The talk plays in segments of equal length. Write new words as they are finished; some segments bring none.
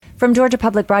From Georgia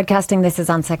Public Broadcasting, this is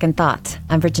On Second Thought.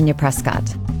 I'm Virginia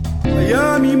Prescott.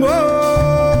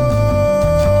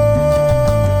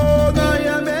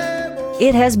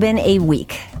 It has been a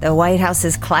week. The White House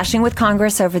is clashing with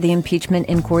Congress over the impeachment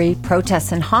inquiry.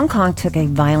 Protests in Hong Kong took a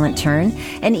violent turn,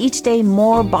 and each day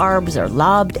more barbs are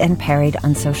lobbed and parried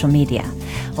on social media.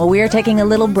 Well, we are taking a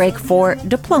little break for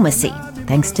diplomacy,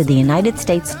 thanks to the United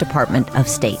States Department of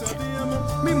State.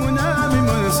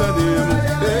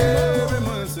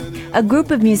 A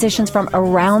group of musicians from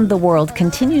around the world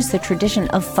continues the tradition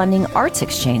of funding arts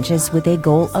exchanges with a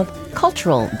goal of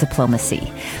cultural diplomacy.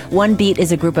 One Beat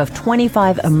is a group of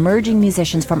 25 emerging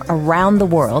musicians from around the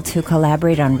world who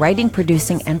collaborate on writing,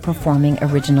 producing, and performing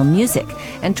original music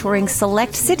and touring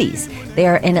select cities. They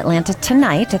are in Atlanta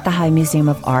tonight at the High Museum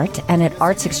of Art and at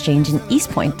Arts Exchange in East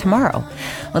Point tomorrow.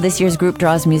 Well, this year's group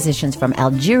draws musicians from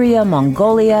Algeria,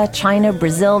 Mongolia, China,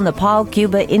 Brazil, Nepal,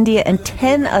 Cuba, India, and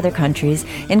 10 other countries,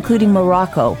 including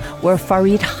Morocco, where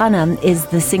Farid Hanam is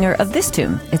the singer of this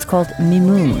tune. It's called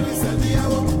Mimoun.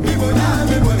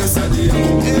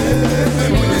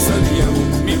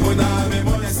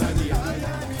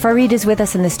 Farid is with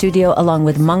us in the studio along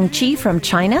with Meng Chi from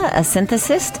China, a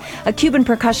synthesist, a Cuban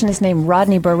percussionist named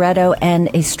Rodney Barreto, and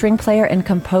a string player and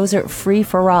composer, Free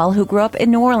Farral, who grew up in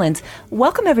New Orleans.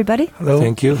 Welcome, everybody. Hello.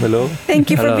 Thank you. Hello.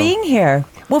 Thank you for being here.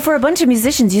 Well, for a bunch of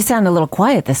musicians, you sound a little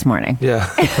quiet this morning. Yeah.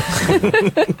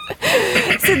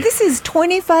 So this is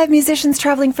 25 musicians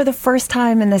traveling for the first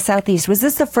time in the Southeast. Was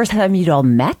this the first time you'd all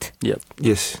met? Yep.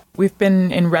 Yes. We've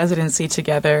been in residency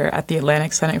together at the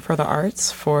Atlantic Center for the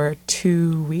Arts for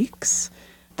 2 weeks.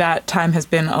 That time has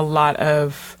been a lot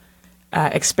of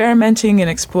experimenting and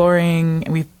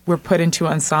exploring. We're put into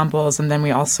ensembles, and then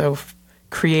we also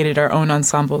created our own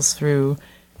ensembles through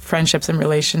friendships and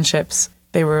relationships.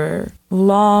 They were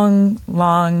long,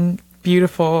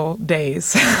 beautiful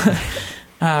days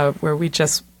where we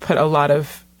just put a lot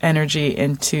of energy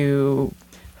into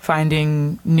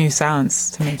finding new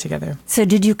sounds to make together. So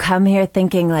did you come here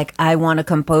thinking like, I want to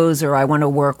compose or I want to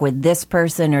work with this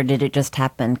person, or did it just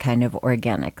happen kind of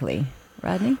organically?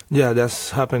 Rodney? Yeah, that's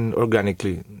happened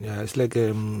organically. Yeah, it's like,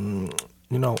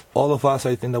 all of us,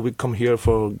 I think that we come here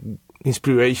for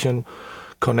inspiration,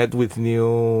 connect with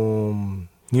new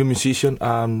musician,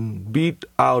 and beat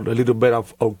out a little bit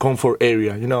of our comfort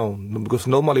area, because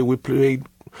normally we play,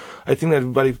 I think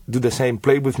everybody do the same,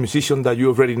 play with musicians that you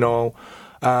already know,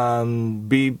 and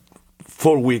be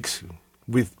 4 weeks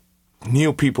with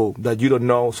new people that you don't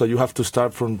know, so you have to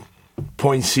start from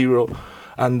point zero,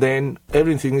 and then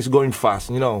everything is going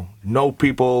fast, know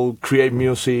people, create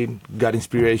music, get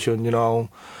inspiration,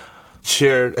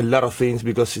 share a lot of things,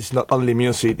 because it's not only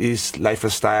music, it's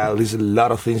lifestyle, it's a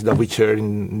lot of things that we share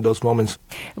in those moments.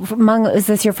 Meng, is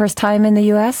this your first time in the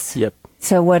U.S.? Yep.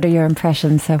 So what are your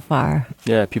impressions so far?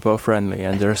 Yeah, people are friendly,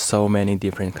 and there's so many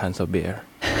different kinds of beer.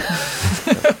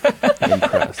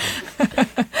 Impressed.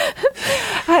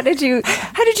 How did you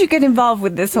get involved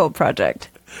with this whole project?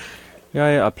 Yeah,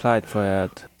 I applied for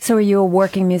it. So are you a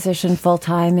working musician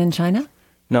full-time in China?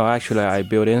 No, actually, I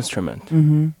build instrument.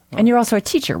 Mm-hmm. And you're also a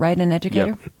teacher, right? An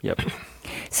educator? Yep.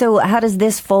 So how does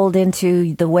this fold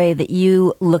into the way that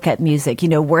you look at music,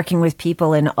 working with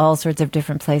people in all sorts of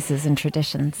different places and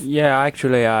traditions? Yeah,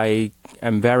 actually, I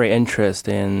am very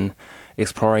interested in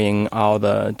exploring all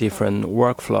the different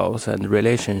workflows and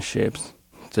relationships,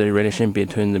 the relation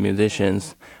between the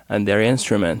musicians and their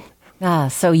instrument.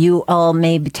 So you all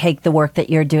maybe take the work that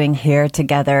you're doing here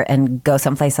together and go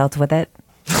someplace else with it?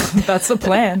 That's the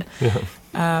plan. Yeah.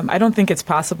 I don't think it's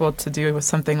possible to do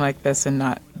something like this and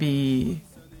not be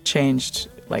changed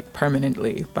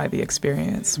permanently by the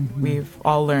experience. Mm-hmm. We've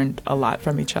all learned a lot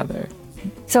from each other.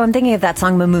 So I'm thinking of that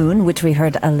song Mimoun, which we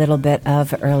heard a little bit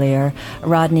of earlier.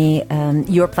 Rodney,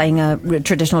 you're playing a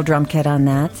traditional drum kit on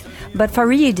that. But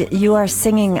Farid, you are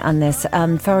singing on this.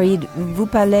 Farid, vous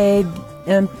parlez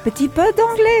un petit peu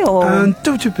d'anglais? Or? Un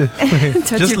tout petit peu.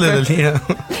 Just little, yeah.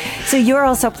 So you're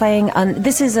also playing on,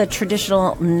 this is a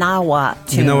traditional Gnawa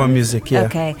tune. Gnawa music, yeah.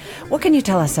 Okay. What can you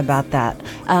tell us about that?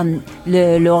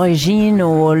 L'origine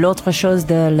ou l'autre chose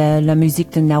de la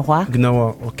musique de Gnawa?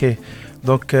 Gnawa, okay.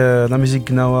 Donc, la musique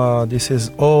Gnawa, this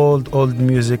is old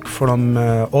music from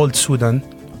old Sudan.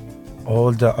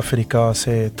 Old Africa,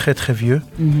 c'est très vieux.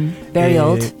 Mm-hmm. Very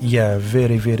old? Yeah,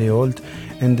 very old.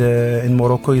 And in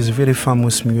Morocco is very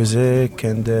famous music,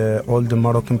 and all the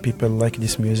Moroccan people like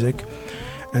this music.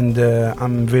 And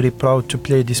I'm very proud to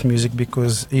play this music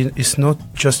because it's not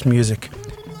just music.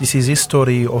 This is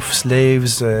history of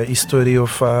slaves, history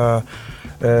of...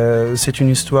 c'est une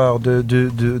histoire de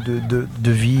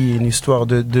vie, une histoire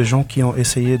de gens qui ont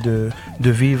essayé de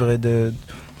vivre et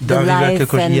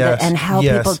life and how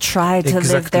people try to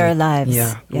live their lives.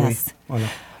 Yeah. Yes. Oui. Voilà.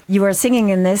 You are singing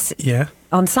in this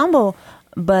ensemble,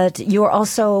 but you're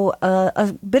also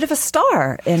a bit of a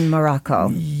star in Morocco.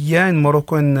 Yeah, in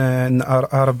Morocco and in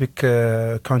Arabic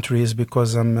countries,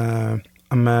 because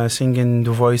I'm singing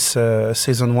The Voice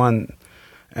season 1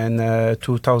 in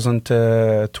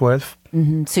 2012.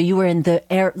 Mm-hmm. So you were in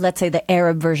let's say the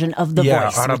Arab version of The Voice.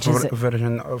 Yeah, Arab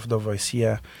version of The Voice,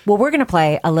 yeah. Well, we're going to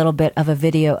play a little bit of a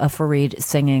video of Farid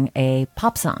singing a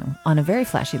pop song on a very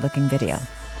flashy looking video.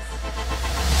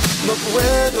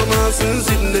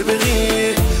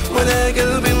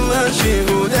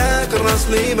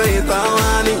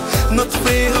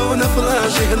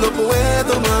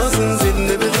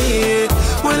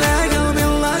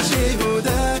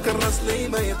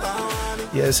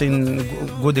 Yes, in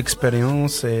good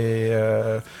experience.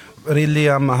 Really,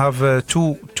 I have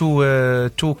two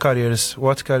careers.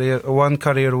 One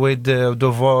career with The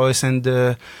Voice and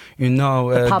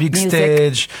big music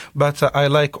stage. But I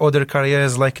like other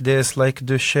careers like this, like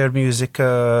to share music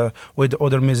with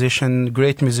other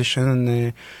great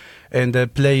musician,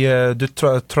 and play the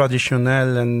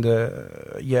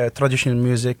traditional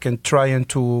music, and trying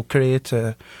to create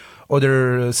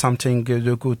other something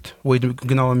good with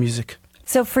Gnawa music.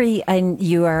 So, Free, and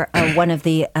you are one of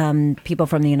the people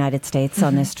from the United States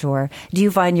on this tour. Do you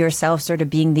find yourself sort of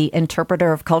being the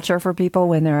interpreter of culture for people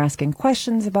when they're asking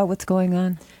questions about what's going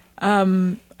on?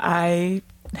 I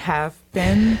have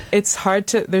been. It's hard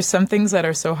to. There's some things that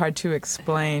are so hard to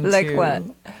explain. Like what?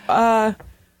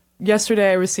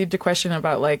 Yesterday, I received a question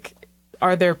about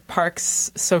are there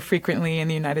parks so frequently in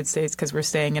the United States? Because we're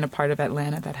staying in a part of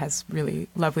Atlanta that has really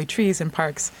lovely trees and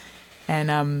parks,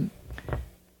 and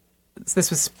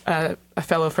this was a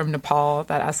fellow from Nepal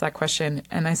that asked that question,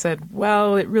 and I said,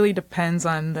 well, it really depends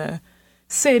on the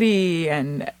city,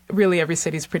 and really every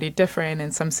city is pretty different,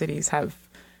 and some cities have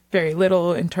very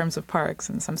little in terms of parks,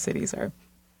 and some cities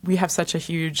we have such a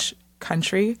huge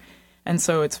country, and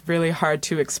so it's really hard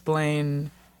to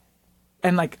explain.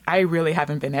 And I really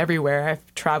haven't been everywhere.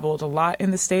 I've traveled a lot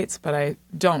in the States, but I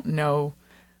don't know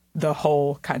the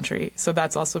whole country. So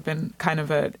that's also been kind of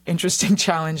an interesting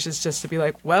challenge, is just to be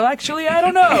like, well, actually, I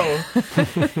don't know.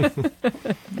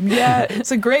 Yeah,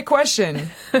 it's a great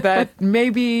question that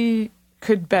maybe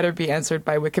could better be answered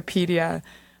by Wikipedia.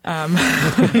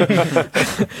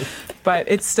 But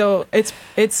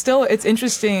it's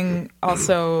interesting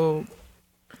also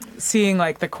seeing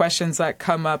the questions that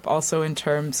come up also in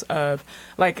terms of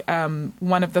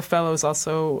one of the fellows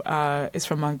also is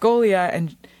from Mongolia,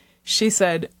 and she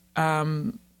said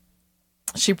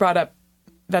she brought up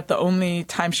that the only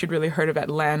time she'd really heard of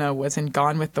Atlanta was in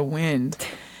Gone with the Wind,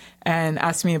 and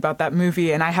asked me about that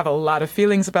movie. And I have a lot of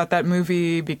feelings about that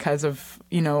movie because of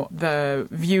the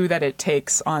view that it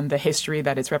takes on the history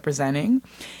that it's representing,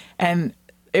 and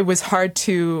it was hard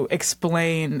to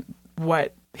explain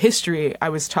what history I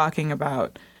was talking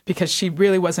about because she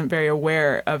really wasn't very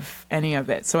aware of any of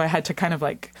it. So I had to kind of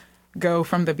go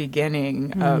from the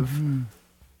beginning of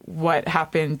what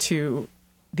happened to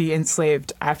the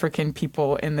enslaved African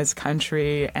people in this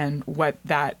country and what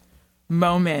that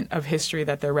moment of history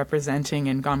that they're representing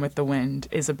in Gone with the Wind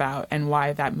is about, and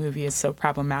why that movie is so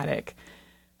problematic.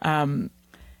 And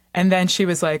then she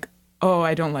was like, oh,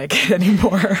 I don't like it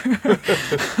anymore.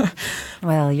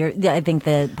 Well, I think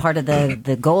the part of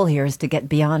the goal here is to get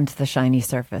beyond the shiny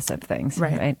surface of things,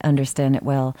 right? Understand it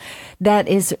well. That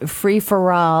is Free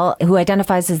Faral, who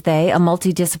identifies as they, a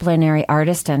multidisciplinary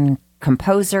artist and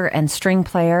composer and string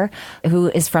player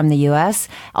who is from the U.S.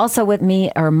 Also with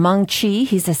me are Meng Chi.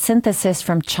 He's a synthesist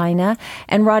from China.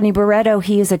 And Rodney Barreto,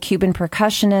 he is a Cuban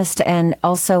percussionist. And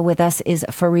also with us is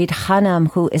Farid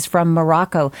Hanam, who is from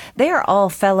Morocco. They are all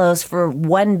fellows for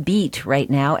One Beat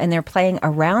right now, and they're playing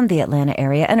around the Atlanta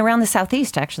area and around the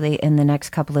Southeast, actually, in the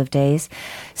next couple of days.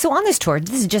 So on this tour,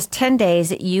 this is just 10 days.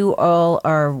 You all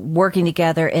are working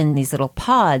together in these little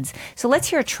pods. So let's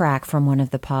hear a track from one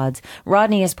of the pods.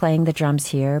 Rodney is playing the drums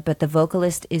here, but the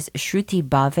vocalist is Shruti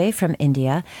Bave from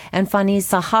India and Faniz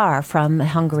Sahar from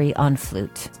Hungary on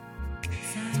flute.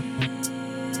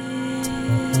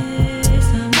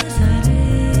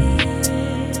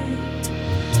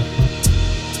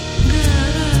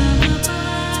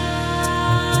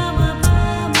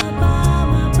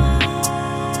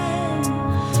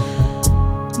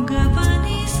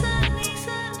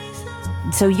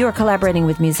 So you're collaborating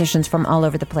with musicians from all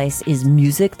over the place. Is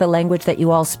music the language that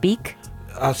you all speak?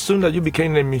 As soon as you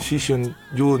became a musician,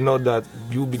 you will know that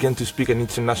you began to speak an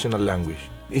international language.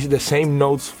 it's the same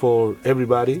notes for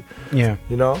everybody. Yeah.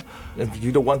 You know, if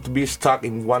you don't want to be stuck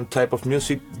in one type of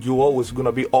music, you're always going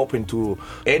to be open to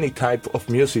any type of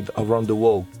music around the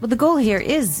world. Well, the goal here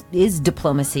is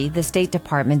diplomacy. The State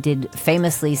Department did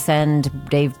famously send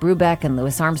Dave Brubeck and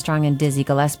Louis Armstrong and Dizzy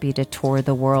Gillespie to tour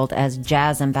the world as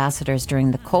jazz ambassadors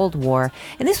during the Cold War.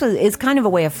 And this is kind of a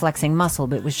way of flexing muscle,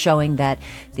 but it was showing that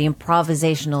the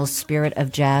improvisational spirit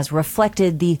of jazz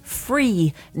reflected the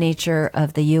free nature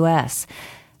of the U.S.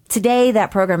 Today,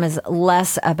 that program is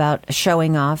less about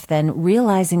showing off than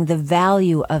realizing the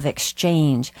value of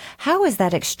exchange. How is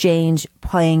that exchange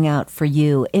playing out for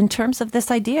you in terms of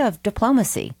this idea of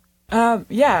diplomacy?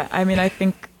 Yeah, I mean, I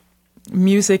think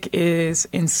music is,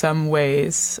 in some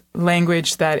ways,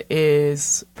 language that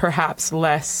is perhaps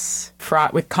less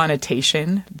fraught with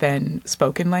connotation than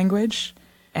spoken language,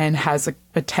 and has a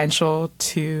potential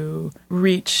to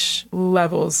reach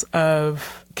levels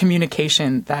of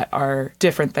communication that are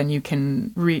different than you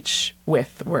can reach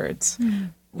with words.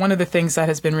 One of the things that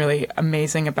has been really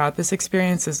amazing about this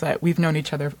experience is that we've known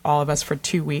each other, all of us, for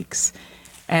 2 weeks.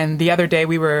 And the other day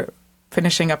we were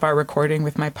finishing up our recording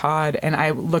with my pod, and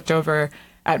I looked over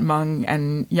at Mung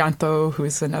and Yanto,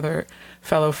 who's another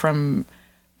fellow from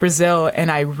Brazil, and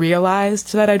I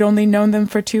realized that I'd only known them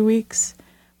for 2 weeks.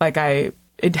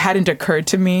 It hadn't occurred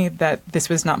to me that this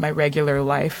was not my regular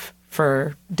life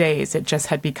for days. It just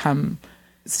had become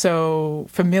so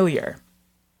familiar.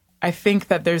 I think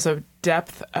that there's a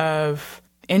depth of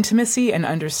intimacy and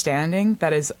understanding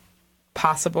that is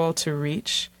possible to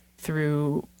reach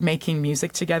through making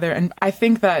music together. And I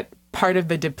think that part of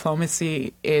the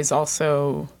diplomacy is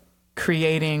also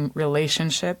creating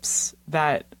relationships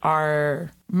that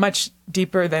are much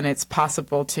deeper than it's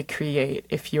possible to create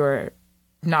if you're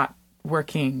not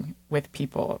working with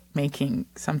people, making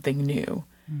something new,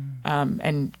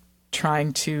 and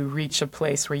trying to reach a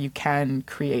place where you can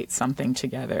create something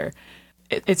together.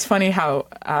 It's funny how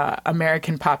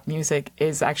American pop music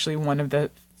is actually one of the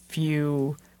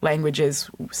few languages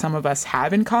some of us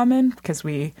have in common, because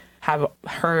we have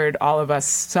heard, all of us,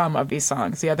 some of these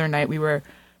songs. The other night we were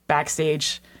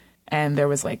backstage, and there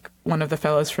was one of the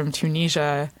fellows from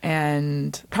Tunisia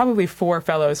and probably 4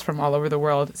 fellows from all over the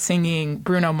world singing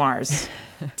Bruno Mars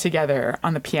together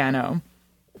on the piano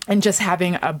and just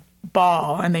having a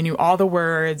ball, and they knew all the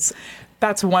words.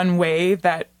 That's one way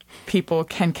that people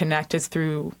can connect, is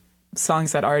through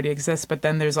songs that already exist. But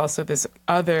then there's also this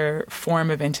other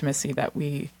form of intimacy that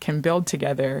we can build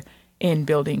together in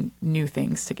building new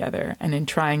things together and in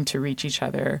trying to reach each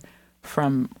other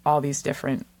from all these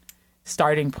different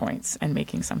starting points and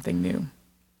making something new.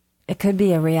 It could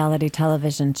be a reality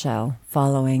television show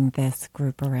following this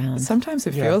group around. Sometimes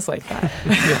it feels like that.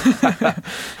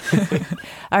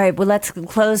 All right, well, let's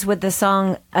close with the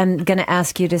song. I'm going to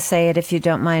ask you to say it, if you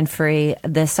don't mind, Free,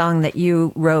 the song that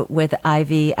you wrote with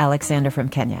Ivy Alexander from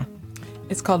Kenya.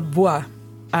 It's called Voix.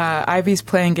 Ivy's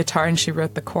playing guitar, and she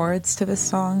wrote the chords to this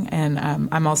song, and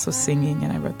I'm also singing,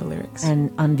 and I wrote the lyrics. And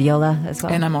on viola as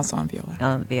well? And I'm also on viola.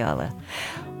 On viola.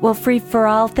 Well, Free for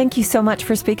All, thank you so much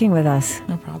for speaking with us.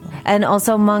 No problem. And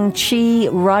also Mung Chi,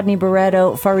 Rodney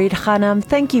Barreto, Farid Khanam,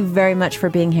 thank you very much for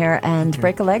being here, and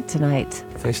break a leg tonight.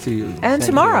 Thanks to you. And Thank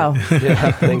tomorrow. You.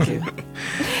 Yeah, thank you.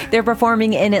 They're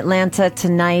performing in Atlanta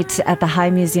tonight at the High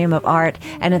Museum of Art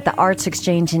and at the Arts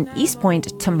Exchange in East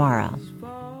Point tomorrow.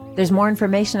 There's more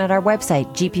information at our website,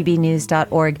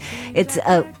 gpbnews.org. It's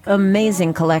an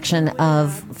amazing collection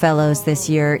of fellows this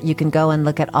year. You can go and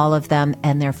look at all of them,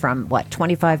 and they're from,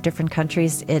 25 different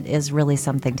countries? It is really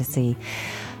something to see.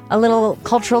 A little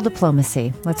cultural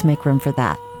diplomacy. Let's make room for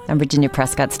that. I'm Virginia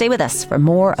Prescott. Stay with us for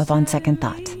more of On Second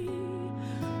Thought.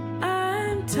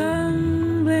 I'm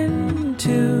tumbling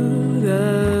to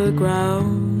the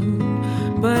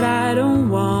ground, but I don't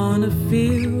want to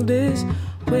feel this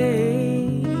way.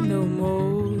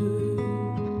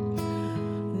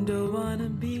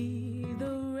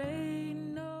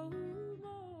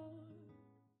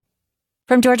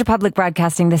 From Georgia Public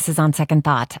Broadcasting, this is On Second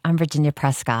Thought. I'm Virginia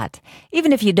Prescott.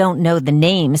 Even if you don't know the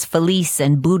names Felice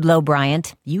and Boudleaux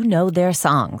Bryant, you know their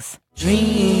songs.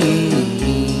 Dream,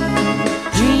 dream,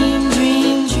 dream,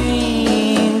 dream,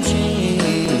 dream,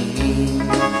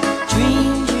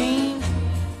 dream, dream.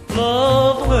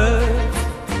 Love hurts,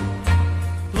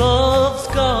 love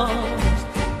scars,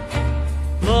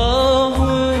 love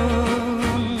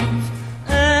wounds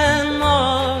and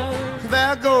more.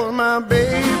 There goes my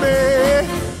baby.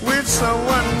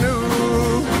 Someone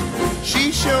new.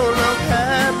 She sure look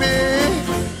happy,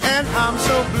 and I'm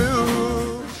so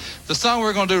blue. The song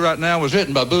we're going to do right now was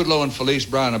written by Boudleaux and Felice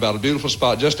Bryant about a beautiful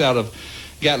spot just out of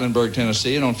Gatlinburg,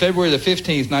 Tennessee. And on February the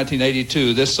 15th,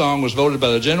 1982, this song was voted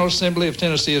by the General Assembly of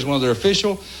Tennessee as one of their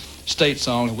official state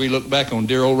songs. We look back on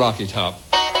dear old Rocky Top.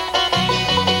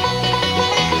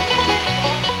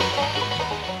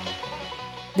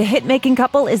 The hit-making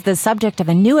couple is the subject of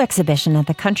a new exhibition at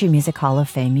the Country Music Hall of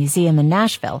Fame Museum in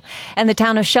Nashville. And the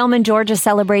town of Shellman, Georgia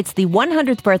celebrates the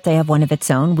 100th birthday of one of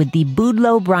its own with the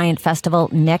Boudleaux Bryant Festival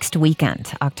next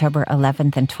weekend, October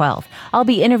 11th and 12th. I'll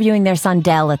be interviewing their son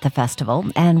Del at the festival,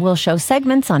 and we'll show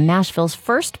segments on Nashville's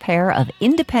first pair of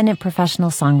independent professional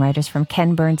songwriters from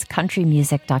Ken Burns' country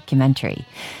music documentary.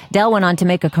 Del went on to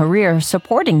make a career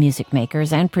supporting music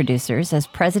makers and producers as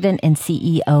president and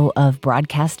CEO of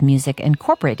Broadcast Music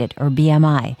Incorporated, or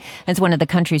BMI. It's one of the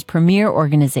country's premier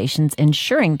organizations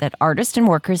ensuring that artists and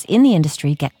workers in the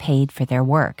industry get paid for their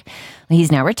work.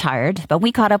 He's now retired, but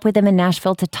we caught up with him in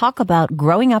Nashville to talk about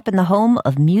growing up in the home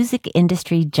of music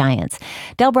industry giants.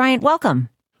 Del Bryant, welcome.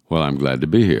 Well, I'm glad to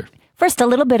be here. First, a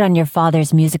little bit on your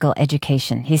father's musical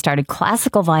education. He started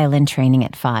classical violin training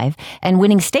at 5 and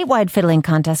winning statewide fiddling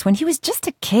contests when he was just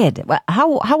a kid.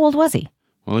 How old was he?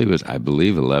 Well, he was, I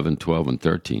believe, 11, 12, and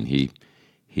 13.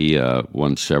 He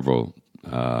won several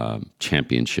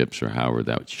championships, or however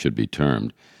that should be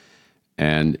termed.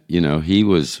 And, you know, he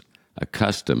was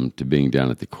accustomed to being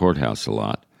down at the courthouse a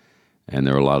lot. And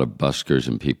there were a lot of buskers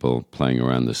and people playing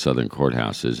around the southern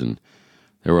courthouses. And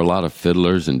there were a lot of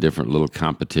fiddlers and different little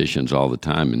competitions all the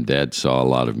time. And Dad saw a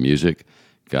lot of music,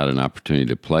 got an opportunity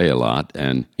to play a lot.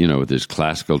 And, you know, with his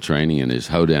classical training and his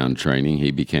hoedown training,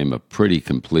 he became a pretty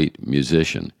complete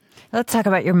musician. Let's talk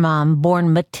about your mom,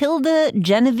 born Matilda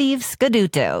Genevieve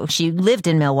Scaduto. She lived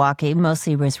in Milwaukee,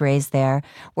 mostly was raised there,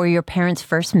 where your parents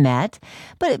first met,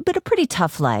 but a pretty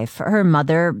tough life. Her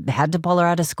mother had to pull her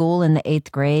out of school in the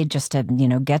 8th grade just to,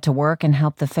 get to work and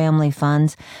help the family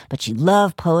funds. But she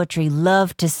loved poetry,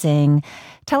 loved to sing.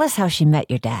 Tell us how she met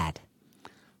your dad.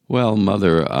 Well,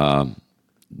 Mother,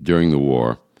 during the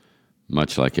war,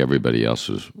 much like everybody else,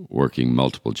 was working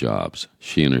multiple jobs.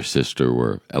 She and her sister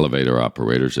were elevator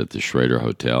operators at the Schrader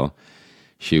Hotel.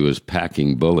 She was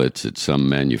packing bullets at some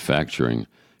manufacturing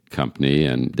company,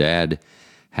 and Dad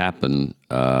happened,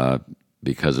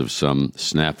 because of some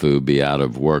snafu, be out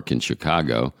of work in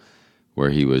Chicago,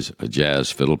 where he was a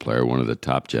jazz fiddle player, one of the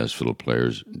top jazz fiddle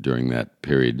players during that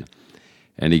period.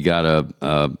 And he got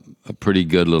a pretty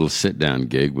good little sit-down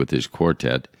gig with his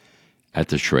quartet at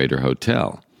the Schrader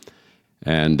Hotel.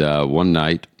 And one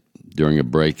night, during a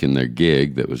break in their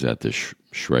gig that was at the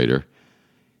Schrader,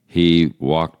 he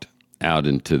walked out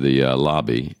into the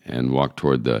lobby and walked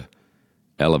toward the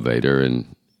elevator,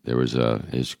 and there was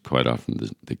as quite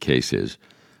often the case is,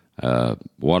 a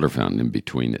water fountain in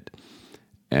between it.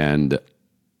 And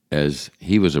as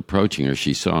he was approaching her,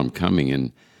 she saw him coming,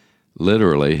 and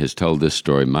literally has told this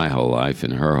story my whole life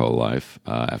and her whole life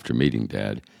after meeting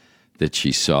Dad, that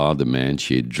she saw the man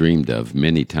she had dreamed of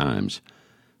many times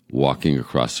walking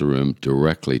across the room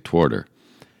directly toward her.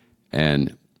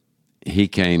 And he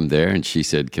came there, and she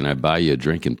said, "Can I buy you a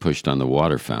drink?" and pushed on the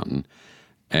water fountain.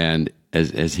 And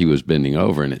as he was bending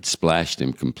over, and it splashed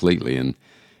him completely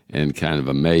and kind of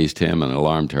amazed him and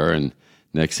alarmed her. And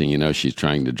next thing you know, she's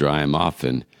trying to dry him off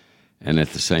and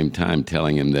at the same time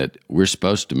telling him that we're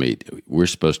supposed to meet, we're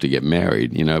supposed to get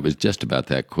married. It was just about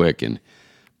that quick. And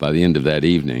by the end of that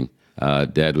evening,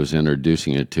 Dad was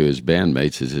introducing her to his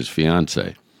bandmates as his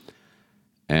fiancée.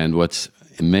 And what's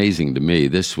amazing to me,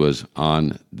 this was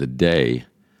on the day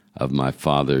of my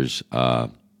father's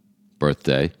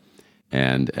birthday.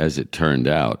 And as it turned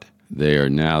out, they are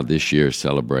now this year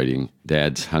celebrating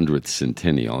Dad's 100th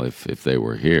centennial. If they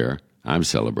were here, I'm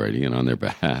celebrating it on their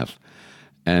behalf.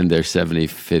 And their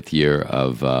 75th year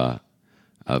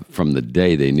from the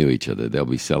day they knew each other. They'll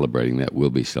be celebrating that. We'll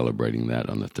be celebrating that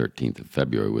on the 13th of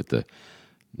February with the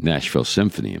Nashville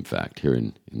Symphony, in fact, here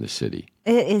in the city.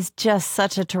 It is just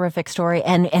such a terrific story,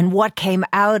 and what came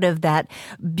out of that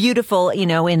beautiful,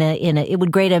 it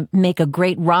would make a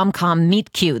great rom-com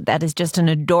meet cute. That is just an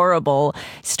adorable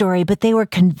story. But they were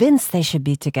convinced they should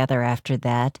be together after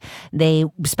that. They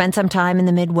spent some time in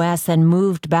the Midwest, then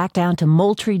moved back down to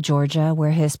Moultrie, Georgia, where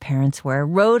his parents were.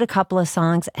 Wrote a couple of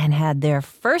songs and had their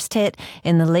first hit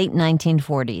in the late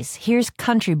 1940s. Here's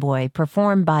Country Boy,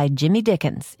 performed by Jimmy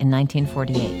Dickens in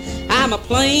 1948. I'm a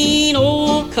plain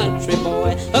old country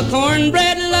boy, a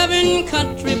cornbread-loving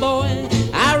country boy.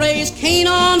 I raise cane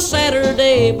on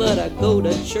Saturday, but I go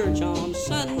to church on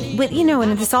Sunday. But,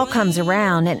 and this all comes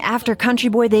around, and after Country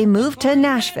Boy, they moved to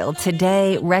Nashville,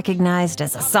 today recognized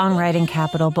as a songwriting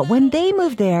capital. But when they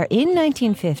moved there in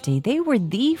 1950, they were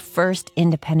the first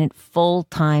independent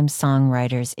full-time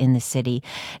songwriters in the city.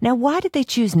 Now, why did they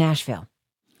choose Nashville?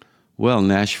 Well,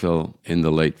 Nashville in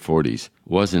the late 40s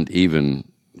wasn't even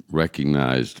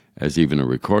recognized as even a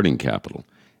recording capital.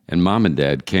 And Mom and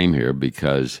Dad came here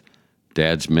because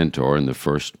Dad's mentor and the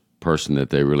first person that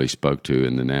they really spoke to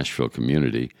in the Nashville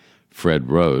community, Fred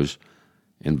Rose,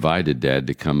 invited Dad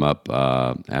to come up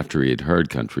after he had heard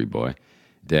Country Boy.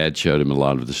 Dad showed him a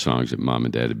lot of the songs that Mom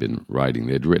and Dad had been writing.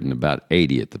 They'd written about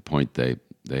 80 at the point they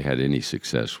had any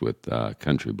success with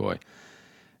Country Boy.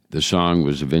 The song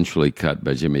was eventually cut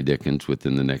by Jimmy Dickens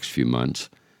within the next few months.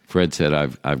 Fred said,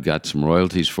 I've got some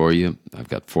royalties for you. I've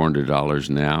got $400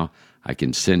 now. I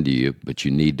can send to you, but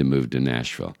you need to move to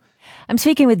Nashville. I'm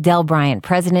speaking with Del Bryant,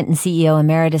 President and CEO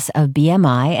Emeritus of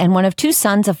BMI, and one of two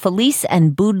sons of Felice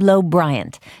and Boudleaux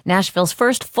Bryant, Nashville's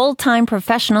first full-time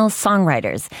professional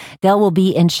songwriters. Del will be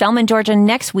in Shellman, Georgia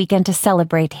next weekend to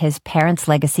celebrate his parents'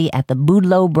 legacy at the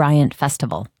Boudleaux Bryant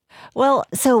Festival. Well,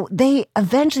 so they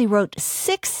eventually wrote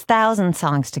 6,000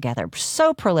 songs together,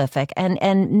 so prolific,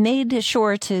 and made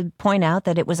sure to point out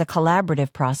that it was a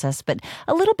collaborative process. But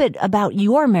a little bit about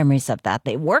your memories of that.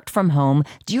 They worked from home.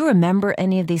 Do you remember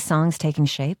any of these songs taking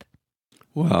shape?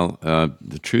 Well,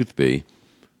 the truth be,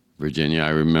 Virginia, I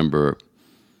remember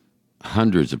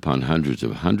hundreds upon hundreds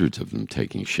of them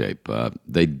taking shape.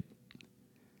 They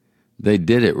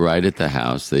did it right at the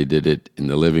house. They did it in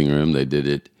the living room. They did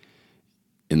it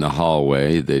in the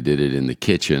hallway. They did it in the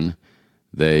kitchen.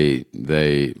 They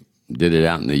did it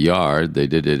out in the yard. They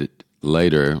did it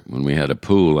later when we had a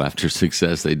pool after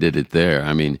success. They did it there.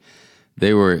 I mean,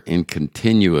 they were in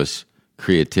continuous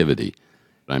creativity.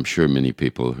 I'm sure many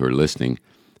people who are listening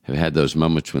have had those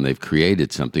moments when they've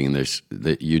created something and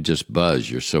that you just buzz.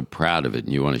 You're so proud of it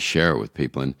and you want to share it with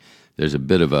people. And there's a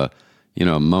bit of a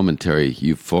momentary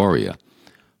euphoria.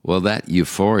 Well, that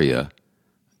euphoria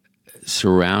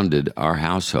surrounded our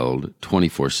household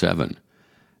 24/7.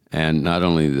 And not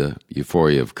only the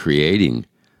euphoria of creating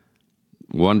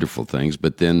wonderful things,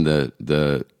 but then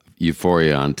the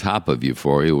euphoria on top of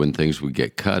euphoria when things would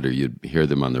get cut or you'd hear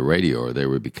them on the radio or they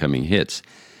were becoming hits.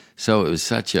 So it was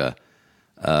such a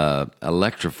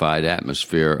electrified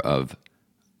atmosphere of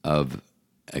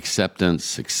acceptance,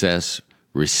 success,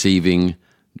 receiving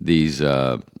these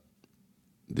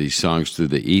songs through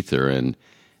the ether,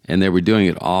 and they were doing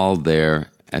it all there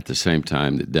at the same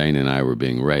time that Dane and I were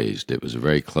being raised. It was a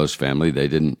very close family. They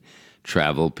didn't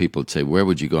travel. People would say, where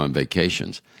would you go on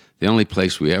vacations? The only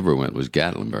place we ever went was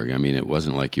Gatlinburg. I mean, it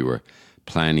wasn't like you were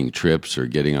planning trips or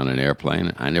getting on an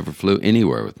airplane. I never flew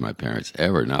anywhere with my parents,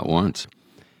 ever, not once.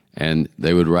 And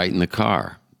they would write in the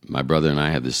car. My brother and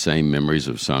I have the same memories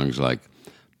of songs like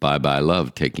Bye Bye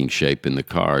Love taking shape in the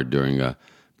car during a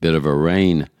bit of a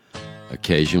rain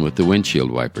occasion with the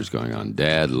windshield wipers going on.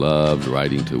 Dad loved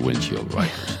writing to windshield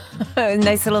wipers.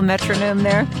 Nice little metronome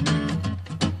there.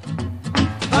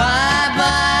 Bye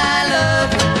bye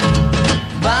love,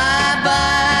 bye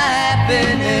bye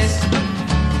happiness,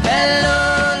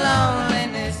 hello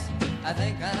loneliness. I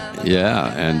think I'm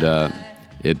yeah, and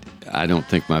I don't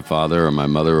think my father or my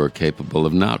mother were capable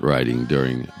of not writing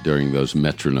during those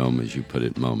metronome, as you put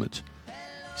it, moments.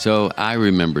 So I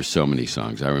remember so many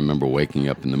songs. I remember waking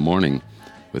up in the morning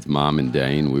with Mom and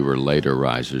Dane. We were later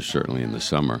risers, certainly in the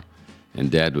summer. And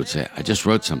Dad would say, I just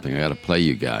wrote something. I got to play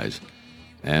you guys.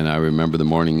 And I remember the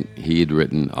morning he had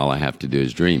written All I Have to Do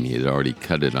Is Dream. He had already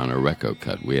cut it on a Reco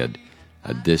cut. We had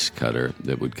a disc cutter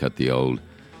that would cut the old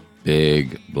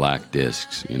big black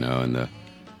discs, and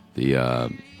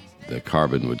the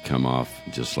carbon would come off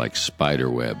just like spider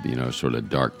web, sort of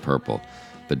dark purple.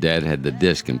 But Dad had the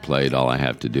disc and played All I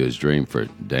Have to Do Is Dream for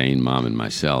Dane, Mom, and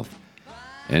myself.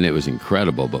 And it was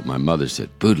incredible, but my mother said,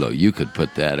 Boudleaux, you could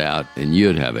put that out and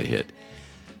you'd have a hit.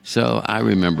 So I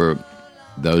remember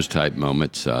those type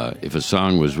moments. If a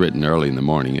song was written early in the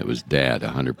morning, it was Dad,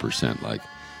 100%, like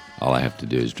All I Have to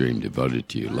Do Is Dream, Devoted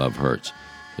to You, Love Hurts.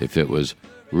 If it was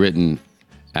written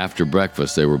after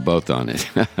breakfast, they were both on it.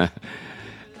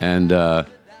 And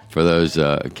for those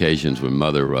occasions when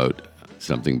Mother wrote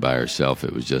something by herself,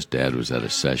 it was just Dad was at a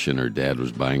session or Dad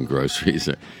was buying groceries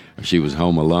or she was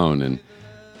home alone. And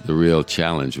the real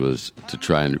challenge was to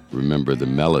try and remember the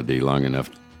melody long enough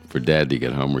for Dad to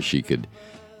get home where she could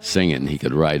sing it and he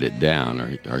could write it down,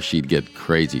 or she'd get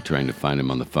crazy trying to find him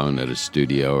on the phone at a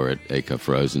studio or at Acuff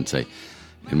Rose and say,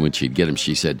 and when she'd get him,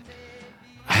 she said,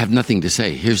 I have nothing to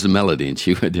say. Here's the melody. And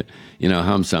she would,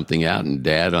 hum something out, and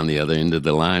Dad on the other end of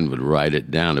the line would write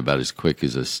it down about as quick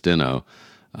as a steno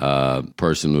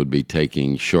person would be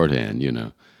taking shorthand,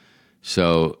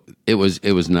 So it was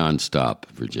nonstop,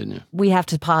 Virginia. We have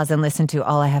to pause and listen to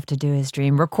All I Have to Do Is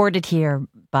Dream, recorded here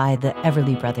by the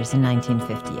Everly Brothers in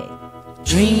 1958.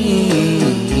 Dream,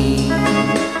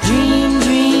 dream,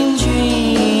 dream,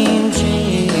 dream,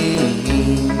 dream.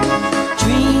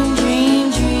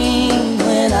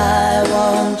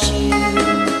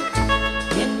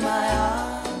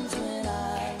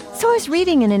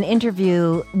 reading in an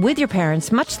interview with your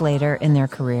parents much later in their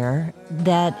career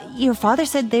that your father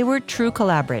said they were true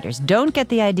collaborators. Don't get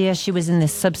the idea she was in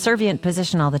this subservient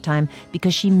position all the time,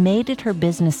 because she made it her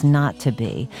business not to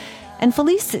be. And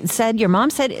Felice said, your mom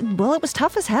said, well, it was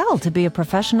tough as hell to be a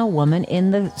professional woman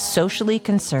in the socially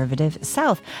conservative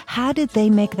South. How did they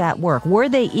make that work? Were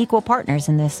they equal partners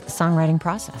in this songwriting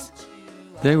process?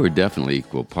 They were definitely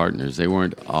equal partners. They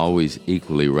weren't always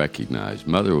equally recognized.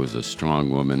 Mother was a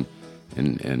strong woman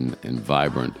and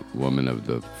vibrant woman of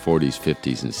the 40s,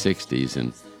 50s, and 60s,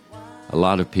 and a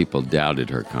lot of people doubted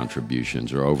her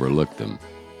contributions or overlooked them.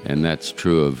 And that's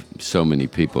true of so many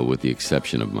people, with the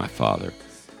exception of my father.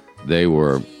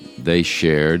 They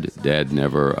shared. Dad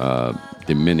never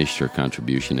diminished her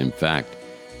contribution. In fact,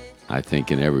 I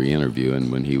think in every interview, and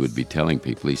when he would be telling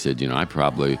people, he said, I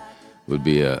probably would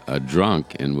be a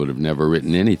drunk and would have never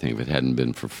written anything if it hadn't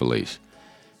been for Felice.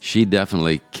 She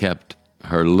definitely kept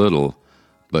her little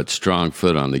but strong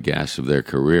foot on the gas of their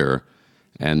career,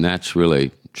 and that's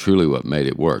really, truly what made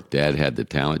it work. Dad had the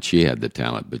talent, she had the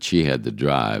talent, but she had the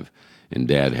drive, and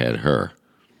Dad had her.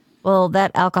 Well,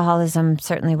 that alcoholism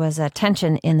certainly was a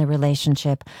tension in the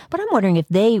relationship, but I'm wondering if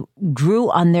they drew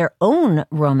on their own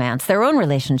romance, their own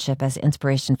relationship as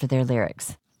inspiration for their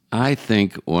lyrics. I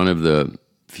think one of the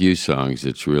few songs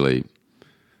that's really,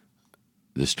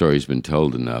 the story's been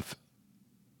told enough,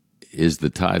 is the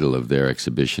title of their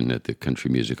exhibition at the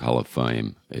Country Music Hall of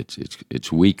Fame.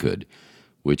 It's We Could,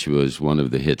 which was one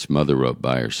of the hits Mother wrote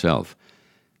by herself.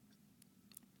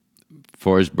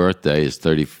 For his birthday, his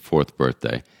 34th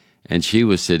birthday, and she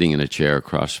was sitting in a chair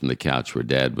across from the couch where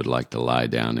Dad would like to lie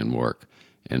down and work.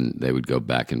 And they would go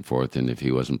back and forth, and if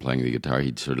he wasn't playing the guitar,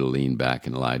 he'd sort of lean back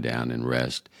and lie down and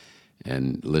rest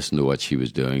and listen to what she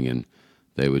was doing, and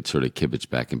they would sort of kibitz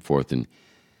back and forth. And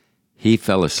he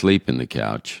fell asleep in the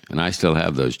couch, and I still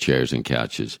have those chairs and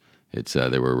couches.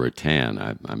 They were rattan.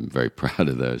 I'm very proud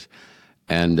of those.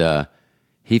 And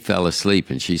he fell asleep,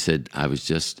 and she said, I was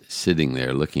just sitting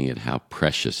there looking at how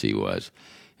precious he was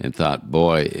and thought,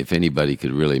 boy, if anybody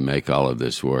could really make all of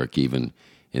this work, even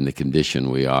in the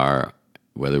condition we are,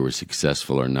 whether we're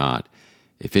successful or not,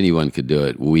 if anyone could do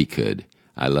it, we could.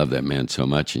 I love that man so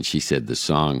much. And she said the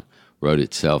song wrote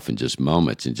itself in just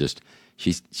moments, and just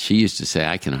she used to say,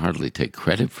 I can hardly take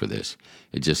credit for this.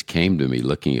 It just came to me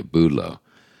looking at Boudleaux.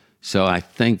 So I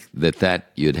think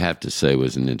that you'd have to say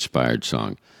was an inspired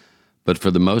song. But for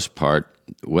the most part,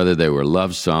 whether they were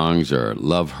love songs or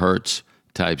love hurts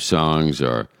type songs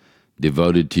or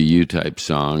devoted to you type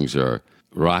songs or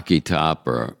Rocky Top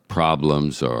or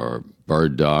Problems or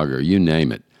Bird Dog or you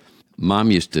name it,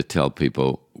 Mom used to tell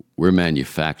people, we're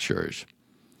manufacturers.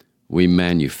 We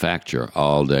manufacture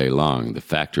all day long. The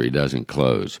factory doesn't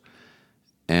close.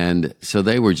 And so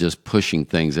they were just pushing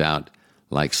things out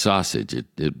like sausage.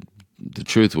 The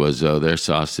truth was, though, their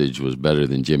sausage was better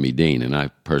than Jimmy Dean, and I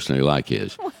personally like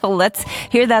his. Well, let's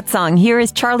hear that song. Here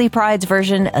is Charlie Pride's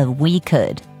version of We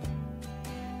Could.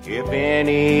 If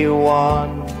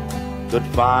anyone could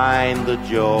find the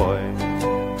joy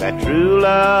that true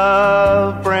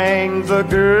love brings a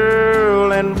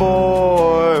girl and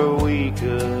boy, we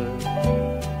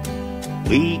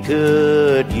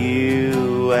could,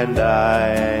 you and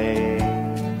I.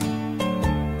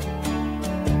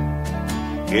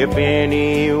 If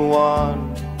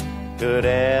anyone could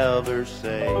ever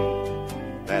say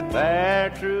that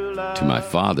their true love... To my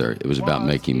father, it was about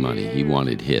making money. He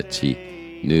wanted hits. He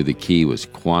knew the key was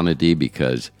quantity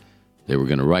because they were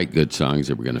going to write good songs,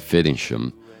 they were going to finish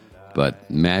them, but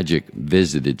magic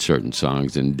visited certain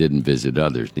songs and didn't visit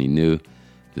others. And he knew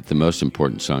that the most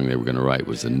important song they were going to write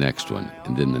was the next one,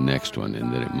 and then the next one,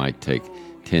 and that it might take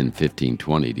 10, 15,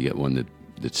 20 to get one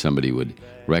that somebody would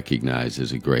recognize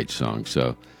as a great song.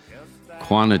 So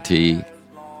quantity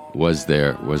was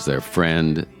their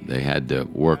friend. They had to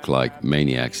work like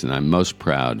maniacs, and I'm most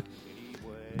proud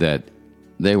that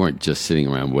they weren't just sitting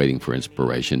around waiting for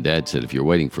inspiration. Dad said, if you're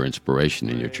waiting for inspiration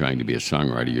and you're trying to be a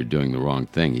songwriter, you're doing the wrong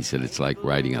thing. He said, it's like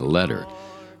writing a letter.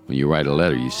 When you write a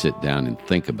letter, you sit down and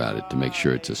think about it to make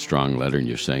sure it's a strong letter and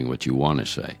you're saying what you want to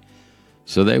say.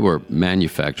 So they were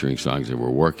manufacturing songs. They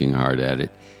were working hard at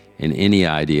it. And any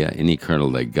idea, any kernel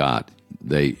they got,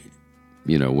 they,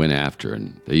 went after.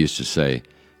 And they used to say,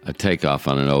 a takeoff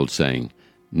on an old saying,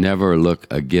 never look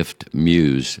a gift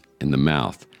muse in the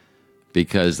mouth,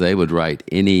 because they would write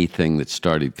anything that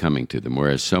started coming to them,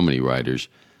 whereas so many writers,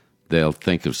 they'll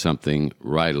think of something,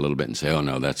 write a little bit and say, oh,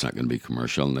 no, that's not going to be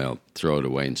commercial, and they'll throw it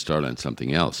away and start on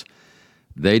something else.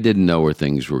 They didn't know where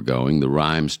things were going. The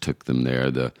rhymes took them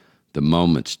there. The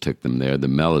moments took them there. The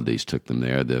melodies took them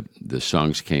there. The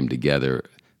songs came together,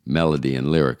 melody and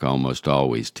lyric almost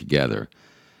always together.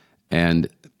 And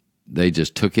they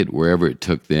just took it wherever it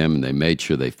took them, and they made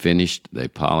sure they finished, they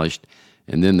polished,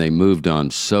 and then they moved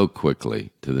on so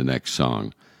quickly to the next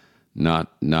song, not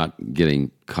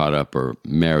getting caught up or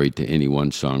married to any one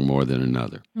song more than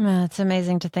another. It's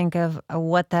amazing to think of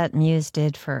what that muse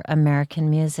did for American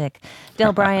music.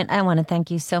 Del Bryant, I want to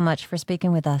thank you so much for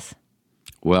speaking with us.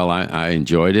 Well, I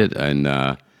enjoyed it, and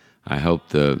I hope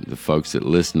the folks that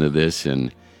listen to this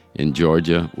in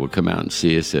Georgia will come out and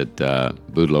see us at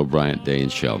Boudleaux Bryant Day in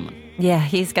Shellman. Yeah,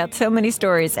 he's got so many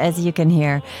stories, as you can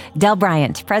hear. Del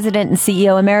Bryant, President and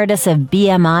CEO Emeritus of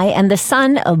BMI and the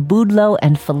son of Boudleaux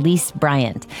and Felice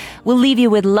Bryant. We'll leave you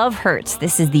with Love Hurts.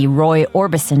 This is the Roy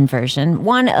Orbison version,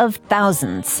 one of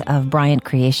thousands of Bryant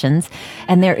creations.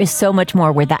 And there is so much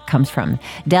more where that comes from.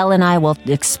 Del and I will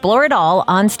explore it all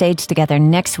on stage together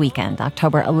next weekend,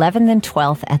 October 11th and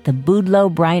 12th at the Boudleaux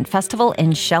Bryant Festival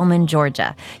in Shellman,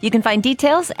 Georgia. You can find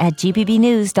details at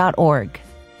gpbnews.org.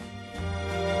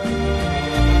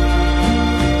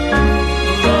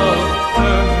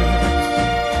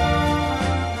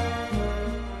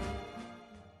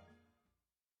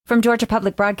 From Georgia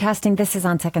Public Broadcasting, this is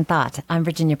On Second Thought. I'm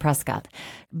Virginia Prescott.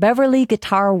 Beverly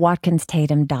Guitar Watkins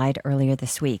Tatum died earlier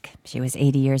this week. She was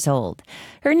 80 years old.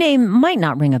 Her name might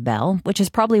not ring a bell, which is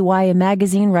probably why a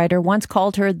magazine writer once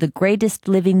called her the greatest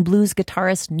living blues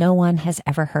guitarist no one has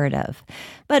ever heard of.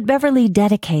 But Beverly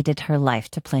dedicated her life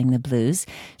to playing the blues.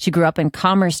 She grew up in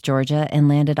Commerce, Georgia, and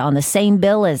landed on the same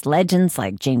bill as legends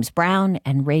like James Brown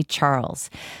and Ray Charles.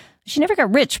 She never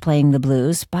got rich playing the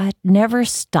blues, but never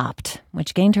stopped,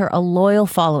 which gained her a loyal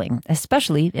following,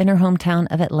 especially in her hometown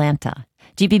of Atlanta.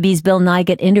 GPB's Bill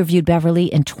Nygut interviewed Beverly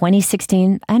in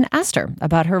 2016 and asked her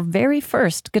about her very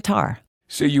first guitar.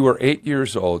 So you were 8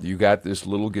 years old. You got this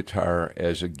little guitar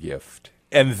as a gift.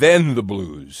 And then the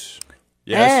blues.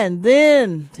 Yes? And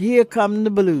then here come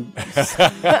the blues.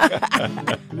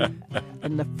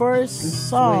 And the first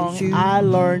song I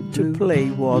learned to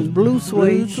play was Blue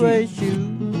Suede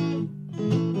Shoe.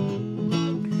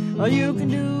 Oh, you can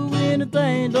do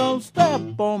anything, don't step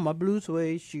on my blue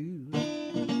suede shoe.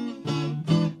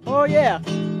 Oh, yeah.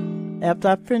 After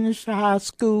I finished high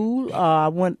school, I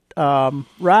went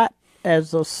right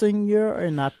as a senior,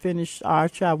 and I finished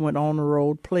Archer. I went on the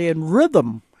road playing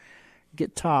rhythm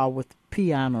guitar with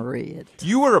Piano Red.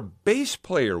 You were a bass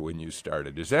player when you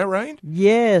started, is that right?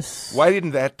 Yes. Why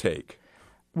didn't that take?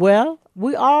 Well,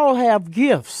 we all have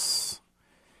gifts,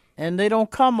 and they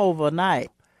don't come overnight.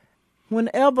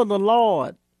 Whenever the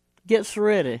Lord gets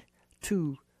ready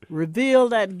to reveal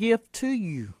that gift to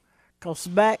you, because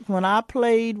back when I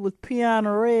played with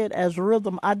Piano Red as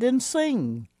rhythm, I didn't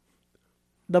sing.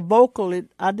 The vocal,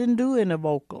 I didn't do any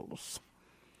vocals.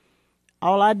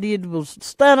 All I did was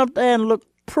stand up there and look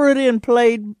pretty and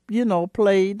played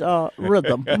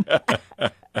rhythm.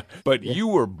 But you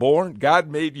were born, God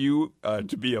made you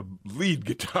to be a lead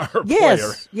guitar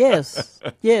player.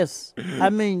 Yes. I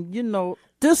mean,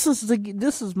 this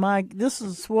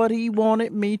is what he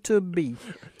wanted me to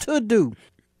do.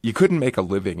 You couldn't make a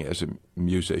living as a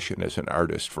musician, as an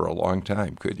artist for a long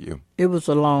time, could you? It was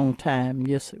a long time,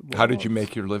 yes it was. How did you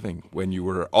make your living when you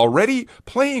were already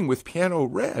playing with Piano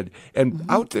Red and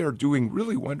out there doing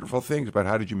really wonderful things? But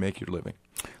how did you make your living?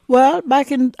 Well,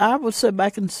 back in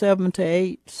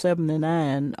 78,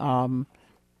 79,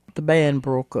 the band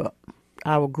broke up.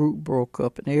 Our group broke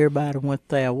up and everybody went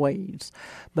their ways.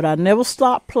 But I never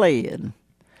stopped playing.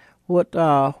 What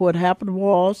happened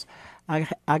was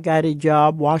I got a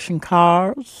job washing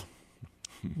cars,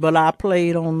 but I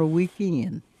played on the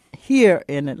weekend here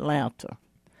in Atlanta.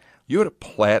 You had a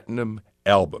platinum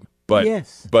album, but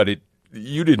yes.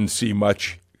 You didn't see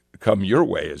much come your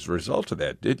way as a result of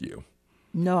that, did you?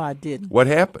 No, I didn't. What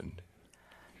happened?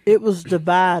 It was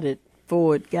divided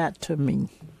before it got to me,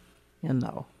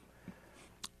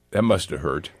 That must have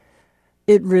hurt.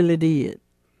 It really did.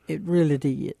 It really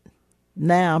did.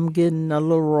 Now I'm getting a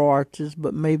little royalties,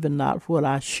 but maybe not what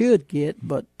I should get.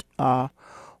 But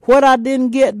what I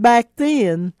didn't get back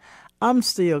then, I'm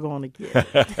still going to get.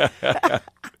 It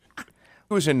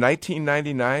was in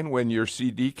 1999 when your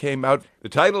CD came out. The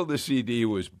title of the CD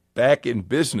was Back in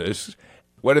Business.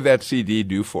 What did that CD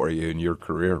do for you in your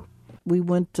career? We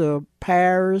went to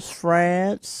Paris,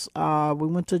 France. We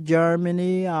went to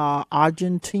Germany,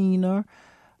 Argentina.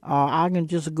 I can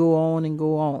just go on and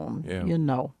go on, Yeah.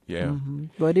 Yeah. Mm-hmm.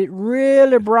 But it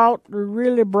really brought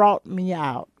me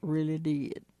out, really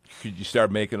did. Could you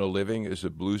start making a living as a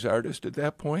blues artist at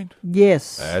that point?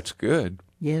 Yes. That's good.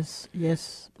 Yes.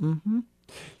 Mm-hmm.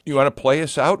 You want to play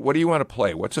us out? What do you want to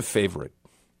play? What's a favorite?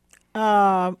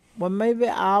 Well, maybe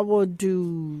I will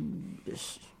do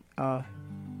this.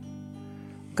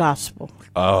 gospel.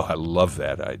 Oh, I love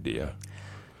that idea.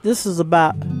 This is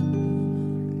about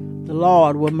the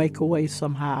Lord will make a way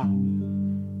somehow.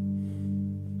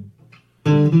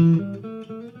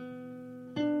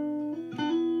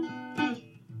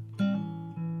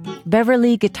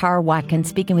 Beverly Guitar Watkins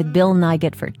speaking with Bill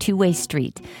Nighet for Two-Way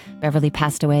Street. Beverly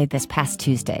passed away this past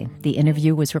Tuesday. The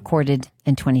interview was recorded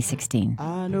in 2016.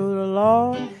 I know the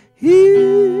Lord,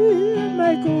 He'll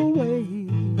make a way.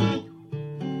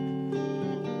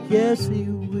 Yes, He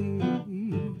will.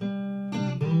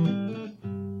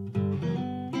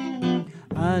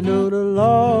 I know the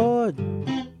Lord,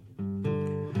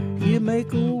 He'll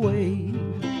make a way.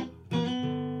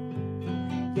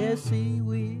 Yes, He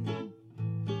will.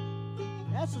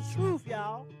 That's the truth,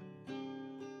 y'all.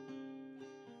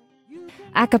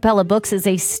 Acapella Books is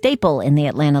a staple in the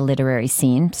Atlanta literary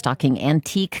scene, stocking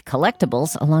antique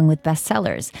collectibles along with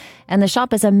bestsellers. And the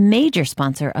shop is a major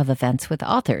sponsor of events with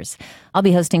authors. I'll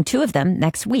be hosting 2 of them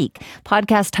next week.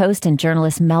 Podcast host and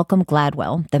journalist Malcolm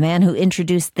Gladwell, the man who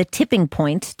introduced the tipping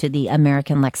point to the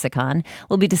American lexicon,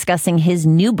 will be discussing his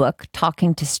new book,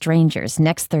 Talking to Strangers,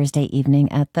 next Thursday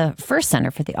evening at the First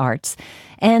Center for the Arts.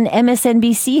 And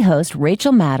MSNBC host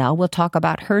Rachel Maddow will talk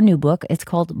about her new book. It's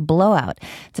called Blowout.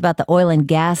 It's about the oil and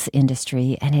gas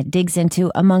industry, and it digs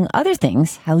into, among other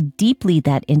things, how deeply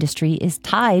that industry is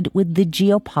tied with the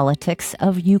geopolitics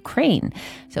of Ukraine.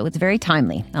 So it's very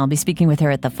timely. I'll be speaking with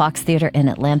her at the Fox Theater in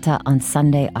Atlanta on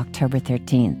Sunday, October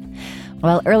 13th.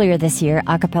 Well, earlier this year,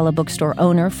 Acapella Bookstore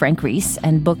owner Frank Reese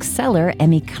and bookseller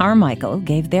Emmy Carmichael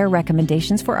gave their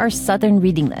recommendations for our Southern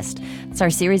Reading List. It's our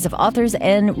series of authors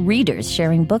and readers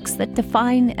sharing books that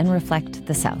define and reflect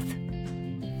the South.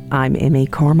 I'm Emmy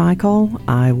Carmichael.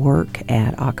 I work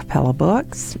at Acapella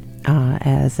Books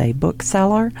as a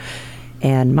bookseller,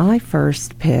 and my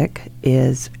first pick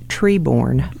is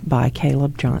Treeborn by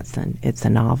Caleb Johnson. It's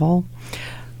a novel.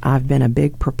 I've been a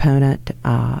big proponent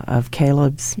of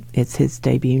Caleb's. It's his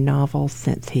debut novel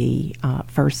since he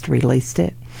first released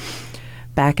it.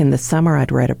 Back in the summer,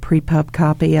 I'd read a pre-pub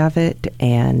copy of it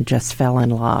and just fell in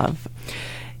love.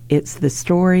 It's the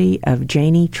story of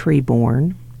Janie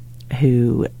Treeborn,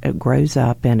 who grows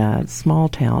up in a small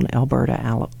town, Alberta,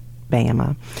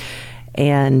 Alabama.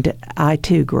 And I,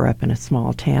 too, grew up in a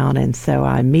small town, and so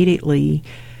I immediately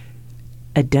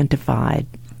identified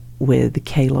with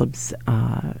Caleb's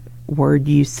word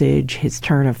usage, his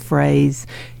turn of phrase.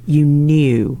 You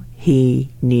knew he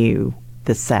knew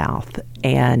the South.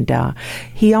 And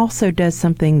he also does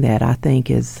something that I think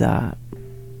is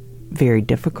very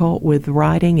difficult with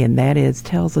writing, and that is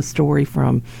tells a story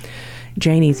from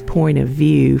Janie's point of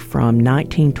view from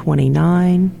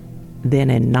 1929, then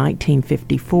in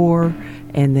 1954,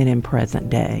 and then in present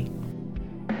day.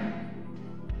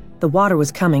 The water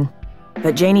was coming,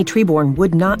 but Janie Treeborn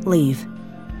would not leave.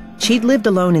 She'd lived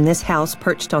alone in this house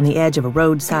perched on the edge of a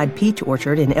roadside peach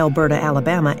orchard in Alberta,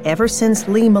 Alabama, ever since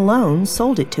Lee Malone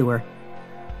sold it to her.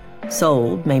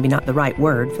 Sold, maybe not the right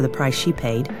word for the price she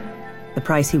paid, the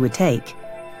price he would take.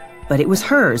 But it was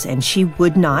hers, and she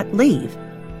would not leave.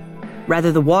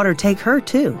 Rather, the water take her,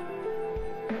 too.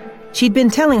 She'd been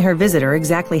telling her visitor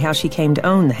exactly how she came to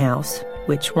own the house,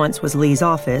 which once was Lee's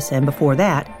office, and before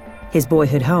that, his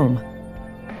boyhood home.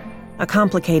 A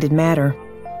complicated matter.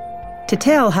 To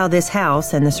tell how this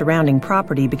house and the surrounding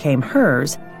property became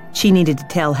hers, she needed to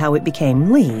tell how it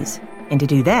became Lee's. And to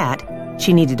do that,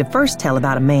 she needed to first tell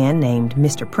about a man named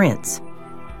Mr. Prince.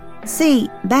 See,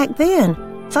 back then,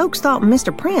 folks thought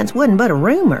Mr. Prince wasn't but a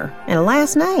rumor and a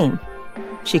last name,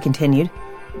 she continued.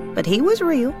 But he was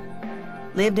real.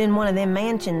 Lived in one of them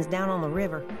mansions down on the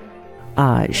river.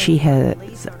 She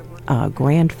has a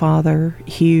grandfather,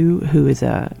 Hugh, who is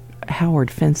a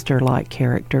Howard Finster-like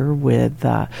character with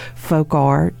folk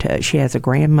art. She has a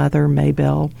grandmother,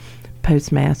 Maybelle,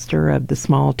 postmaster of the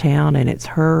small town, and it's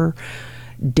her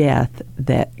death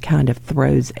that kind of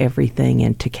throws everything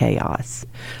into chaos.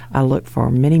 I look for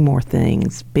many more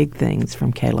things, big things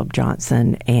from Caleb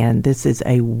Johnson, and this is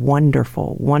a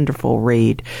wonderful, wonderful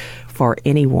read for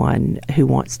anyone who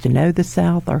wants to know the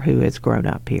South or who has grown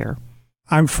up here.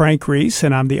 I'm Frank Reese,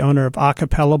 and I'm the owner of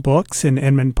Acapella Books in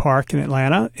Inman Park in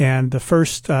Atlanta. And the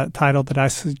first title that I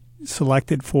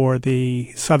selected for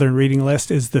the Southern Reading List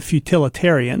is The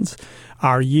Futilitarians,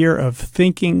 Our Year of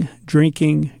Thinking,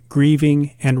 Drinking,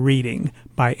 Grieving, and Reading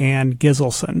by Ann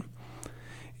Giselson.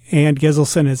 Ann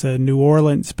Giselson is a New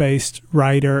Orleans-based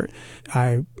writer.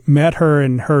 I met her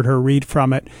and heard her read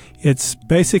from it, it's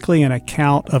basically an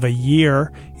account of a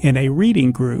year in a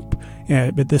reading group.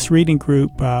 But this reading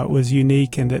group was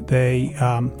unique in that they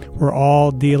were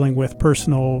all dealing with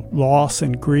personal loss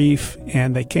and grief,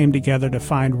 and they came together to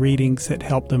find readings that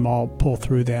helped them all pull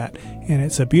through that. And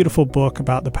it's a beautiful book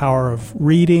about the power of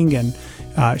reading and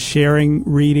sharing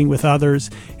reading with others.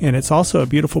 And it's also a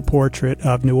beautiful portrait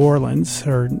of New Orleans,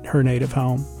 her native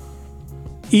home.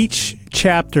 Each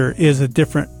chapter is a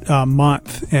different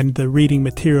month and the reading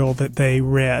material that they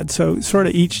read. So sort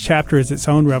of each chapter is its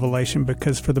own revelation,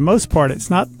 because for the most part, it's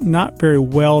not very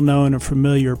well-known or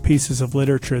familiar pieces of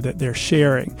literature that they're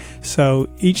sharing. So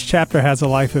each chapter has a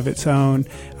life of its own.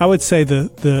 I would say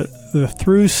the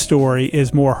through story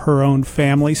is more her own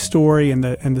family story and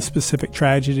the specific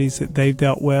tragedies that they've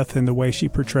dealt with and the way she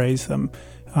portrays them.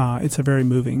 It's a very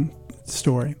moving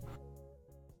story.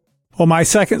 Well, my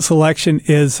second selection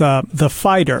is The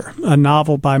Fighter, a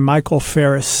novel by Michael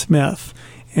Ferris Smith.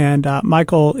 And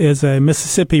Michael is a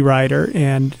Mississippi writer,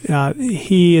 and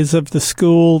he is of the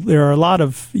school. There are a lot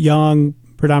of young,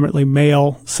 predominantly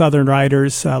male Southern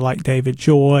writers like David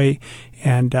Joy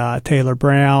and Taylor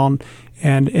Brown,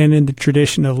 and in the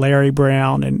tradition of Larry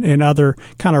Brown and other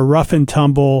kind of rough and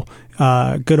tumble,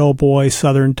 good old boy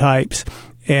Southern types.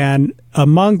 And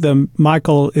among them,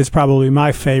 Michael is probably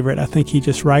my favorite. I think he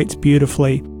just writes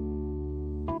beautifully.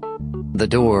 The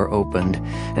door opened,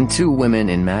 and two women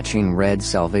in matching red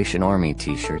Salvation Army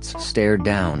t-shirts stared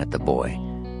down at the boy.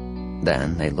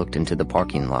 Then they looked into the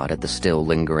parking lot at the still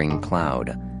lingering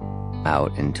cloud,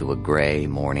 out into a gray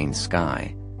morning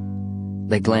sky.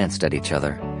 They glanced at each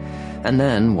other, and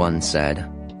then one said,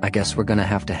 "I guess we're gonna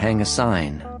have to hang a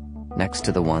sign next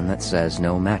to the one that says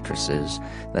no mattresses,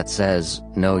 that says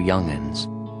no young'uns."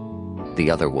 The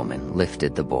other woman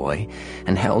lifted the boy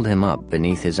and held him up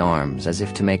beneath his arms as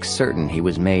if to make certain he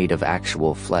was made of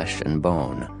actual flesh and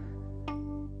bone.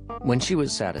 When she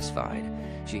was satisfied,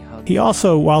 she hugged He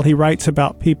also, while he writes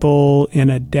about people in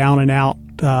a down-and-out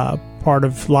part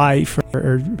of life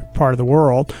or part of the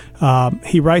world,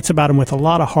 he writes about them with a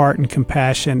lot of heart and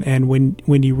compassion. And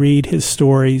when you read his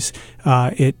stories,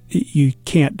 you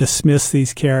can't dismiss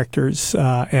these characters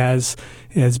as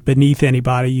beneath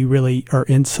anybody. You really are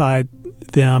inside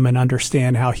them and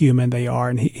understand how human they are.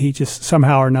 And he just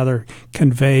somehow or another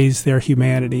conveys their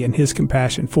humanity and his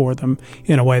compassion for them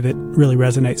in a way that really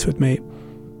resonates with me.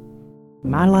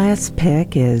 My last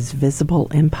pick is Visible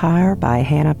Empire by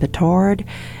Hannah Pittard.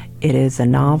 It is a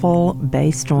novel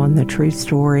based on the true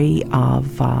story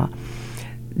of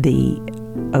the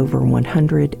over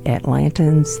 100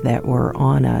 Atlantans that were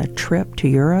on a trip to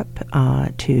Europe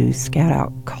to scout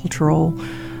out cultural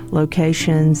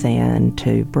locations and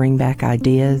to bring back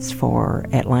ideas for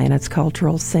Atlanta's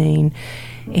cultural scene.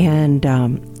 And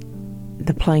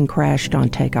the plane crashed on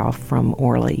takeoff from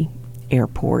Orly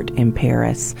Airport in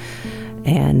Paris,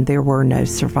 and there were no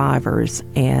survivors.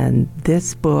 And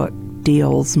this book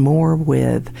deals more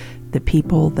with the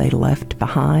people they left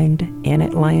behind in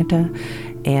Atlanta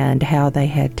and how they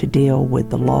had to deal with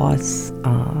the loss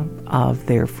of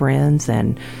their friends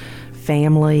and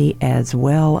family, as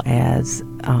well as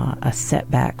a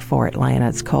setback for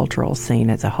Atlanta's cultural scene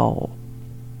as a whole.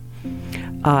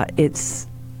 It's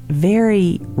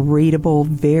very readable,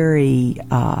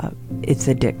 it's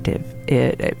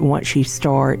addictive. Once you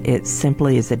start, it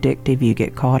simply is addictive. You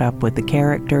get caught up with the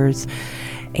characters.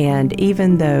 And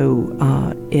even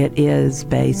though it is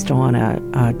based on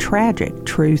a tragic,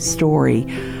 true story,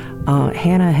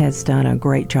 Hannah has done a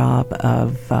great job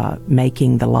of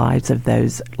making the lives of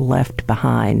those left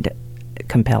behind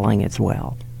compelling as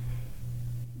well.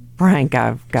 Frank,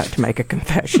 I've got to make a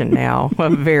confession now. A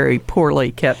very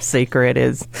poorly kept secret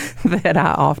is that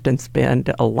I often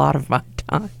spend a lot of my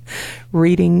time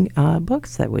reading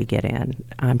books that we get in.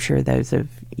 I'm sure those of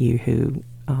you who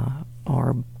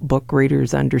are book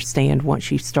readers understand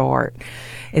once you start.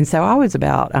 And so I was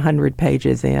about 100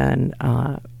 pages in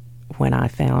when I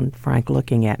found Frank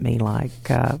looking at me like,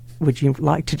 would you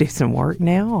like to do some work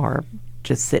now or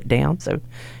just sit down so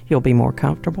you'll be more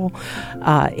comfortable?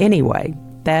 Anyway,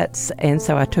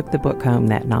 so I took the book home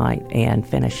that night and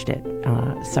finished it.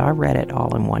 So I read it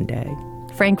all in one day.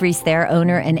 Frank Reese there,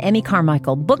 owner and Emmy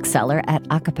Carmichael bookseller at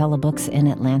Acapella Books in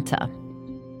Atlanta.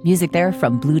 Music there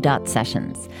from Blue Dot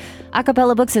Sessions.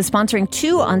 Acapella Books is sponsoring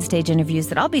 2 onstage interviews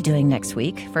that I'll be doing next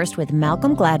week. First with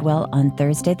Malcolm Gladwell on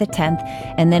Thursday the 10th,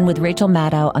 and then with Rachel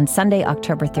Maddow on Sunday,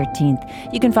 October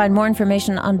 13th. You can find more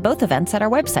information on both events at our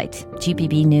website,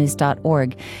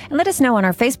 gpbnews.org. And let us know on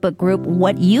our Facebook group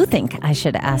what you think I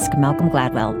should ask Malcolm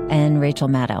Gladwell and Rachel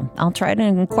Maddow. I'll try to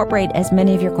incorporate as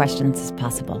many of your questions as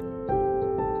possible.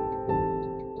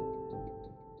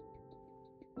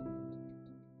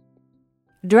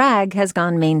 Drag has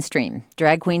gone mainstream.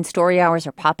 Drag queen story hours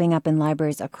are popping up in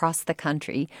libraries across the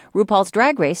country. RuPaul's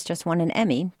Drag Race just won an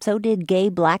Emmy. So did gay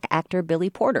black actor Billy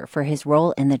Porter for his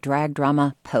role in the drag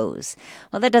drama Pose.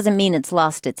 Well, that doesn't mean it's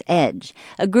lost its edge.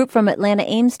 A group from Atlanta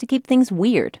aims to keep things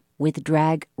weird with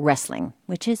drag wrestling,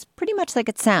 which is pretty much like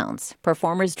it sounds.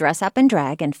 Performers dress up in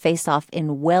drag and face off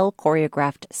in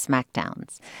well-choreographed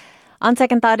smackdowns. On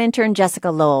Second Thought intern Jessica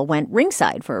Lowell went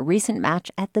ringside for a recent match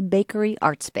at the Bakery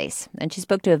Art Space, and she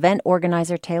spoke to event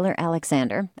organizer Taylor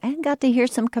Alexander and got to hear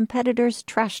some competitors'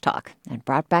 trash talk and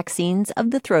brought back scenes of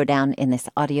the throwdown in this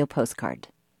audio postcard.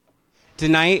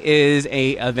 Tonight is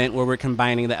an event where we're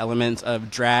combining the elements of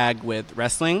drag with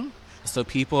wrestling. So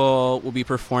people will be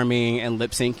performing and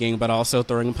lip-syncing, but also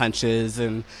throwing punches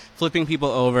and flipping people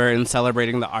over and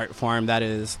celebrating the art form that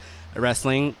is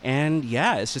wrestling. And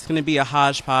yeah, it's just going to be a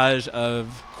hodgepodge of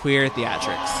queer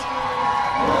theatrics.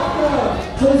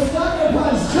 Welcome to Sucker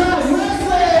Punch Drag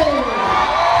Wrestling!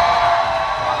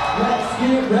 Let's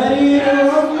get ready to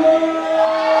rumble!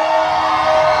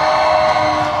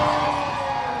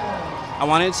 I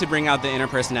wanted to bring out the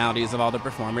interpersonalities of all the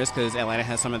performers because Atlanta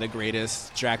has some of the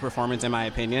greatest drag performers in my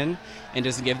opinion, and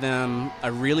just give them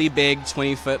a really big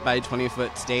 20-foot by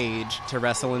 20-foot stage to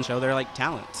wrestle and show their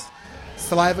talents.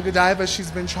 Saliva Godiva,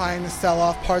 she's been trying to sell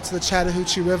off parts of the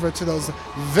Chattahoochee River to those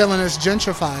villainous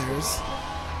gentrifiers.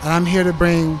 And I'm here to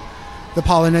bring the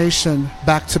pollination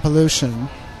back to pollution.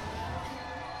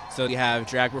 So we have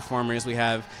drag performers, we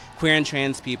have queer and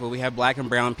trans people, we have black and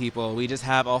brown people. We just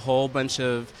have a whole bunch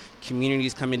of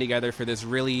communities coming together for this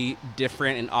really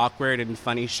different and awkward and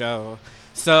funny show.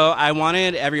 So I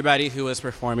wanted everybody who was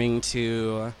performing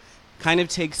to kind of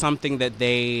take something that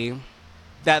they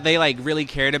really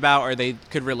cared about or they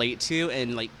could relate to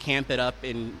and camp it up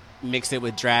and mix it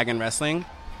with drag and wrestling.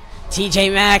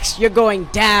 TJ Maxx, you're going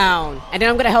down. And then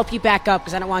I'm going to help you back up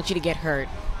because I don't want you to get hurt.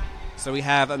 So we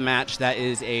have a match that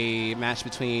is a match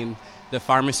between the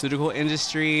pharmaceutical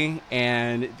industry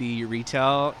and the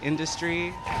retail industry.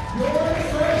 Your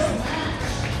first match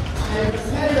and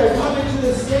competitor coming to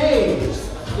the stage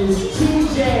is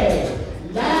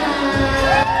TJ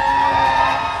Maxx.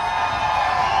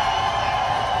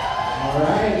 All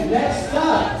right, next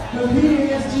up, competing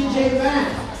against TJ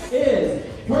Maxx is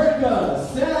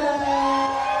Percocet.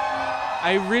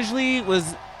 I originally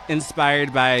was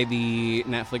inspired by the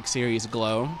Netflix series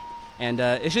Glow, and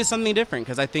it's just something different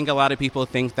because I think a lot of people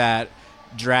think that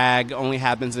drag only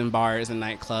happens in bars and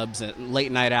nightclubs at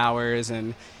late night hours,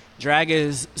 and drag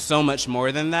is so much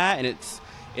more than that, and it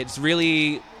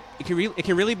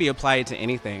can really be applied to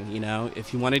anything.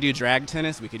 If you want to do drag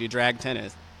tennis, we could do drag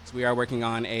tennis. So we are working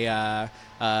on a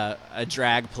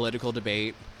drag political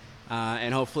debate.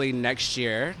 And hopefully next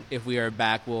year, if we are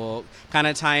back, we'll kind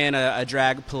of tie in a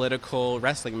drag political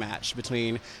wrestling match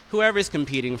between whoever's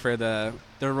competing for the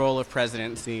role of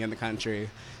presidency in the country.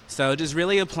 So just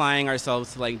really applying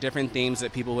ourselves to different themes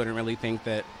that people wouldn't really think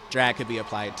that drag could be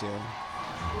applied to.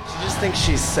 She just thinks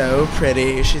she's so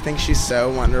pretty. She thinks she's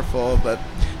so wonderful, but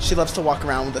she loves to walk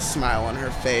around with a smile on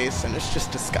her face, and it's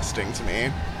just disgusting to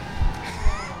me.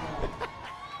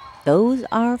 Those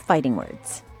are fighting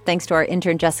words. Thanks to our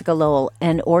intern Jessica Lowell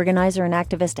and organizer and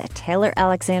activist Taylor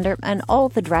Alexander and all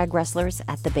the drag wrestlers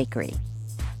at the bakery.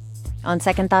 On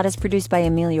Second Thought is produced by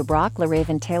Amelia Brock,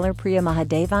 LaRaven Taylor, Priya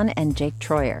Mahadevan, and Jake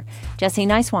Troyer. Jesse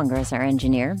Neiswanger is our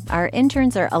engineer. Our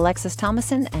interns are Alexis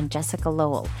Thomason and Jessica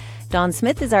Lowell. Dawn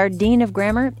Smith is our Dean of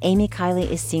Grammar. Amy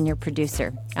Kiley is senior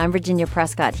producer. I'm Virginia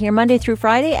Prescott, here Monday through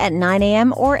Friday at 9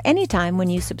 a.m. or anytime when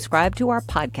you subscribe to our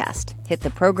podcast. Hit the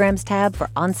Programs tab for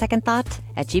On Second Thought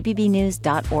at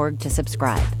gpbnews.org to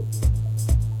subscribe.